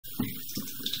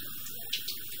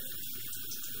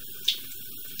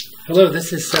Hello,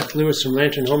 this is Seth Lewis from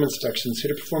Lantern Home Inspections,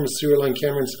 here to perform a sewer line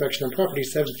camera inspection on property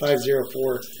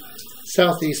 7504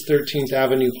 Southeast 13th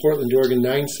Avenue, Portland, Oregon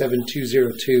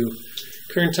 97202.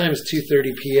 Current time is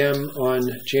 2:30 p.m. on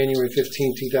January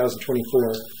 15,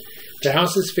 2024. The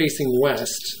house is facing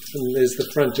west, as the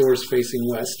front door is facing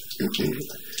west.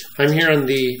 I'm here on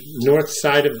the north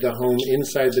side of the home,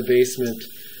 inside the basement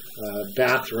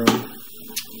bathroom.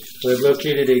 I've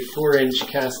located a 4-inch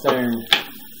cast iron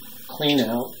clean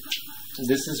out.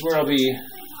 This is where I'll be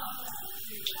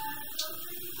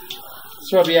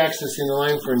accessing the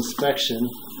line for inspection.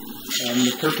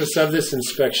 The purpose of this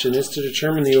inspection is to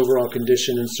determine the overall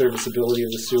condition and serviceability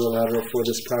of the sewer lateral for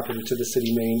this property to the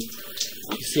city main.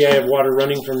 You see I have water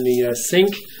running from the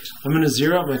sink. I'm going to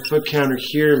zero out my foot counter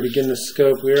here and begin the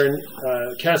scope. We are in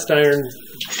cast iron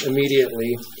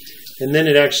immediately, and then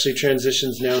it actually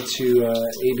transitions now to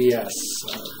ABS,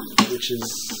 which is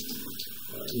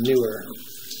newer.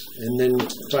 And then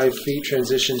 5 feet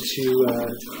transition to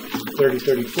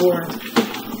 3034.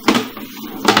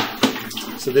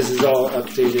 So this is all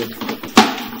updated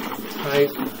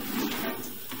pipe.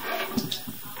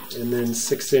 And then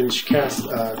 6-inch cast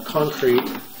concrete.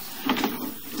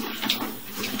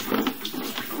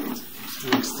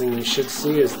 Next thing you should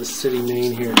see is the city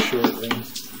main here shortly.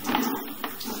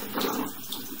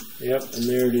 Yep, and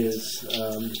there it is.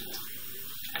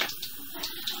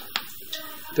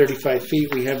 35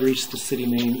 feet, we have reached the city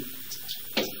main.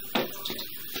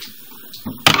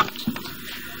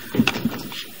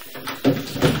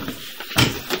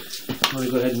 I'm going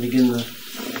to go ahead and begin the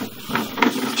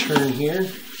turn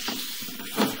here.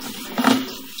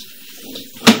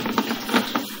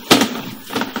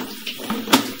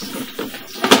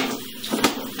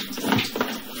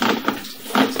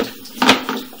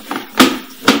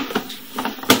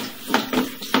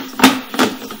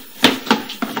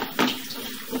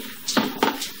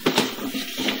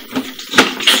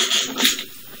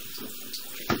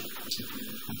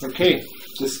 Okay,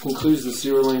 this concludes the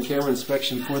sewer line camera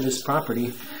inspection for this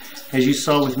property. As you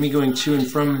saw with me going to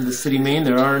and from the city main,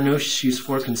 there are no issues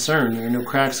for concern. There are no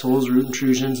cracks, holes, root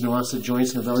intrusions, no offset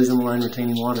joints, no bellies in the line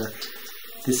retaining water.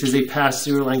 This is a past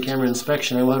sewer line camera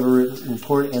inspection. I will have a written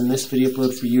report and this video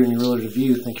uploaded for you and your realtor to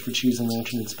view. Thank you for choosing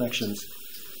Lantern Inspections.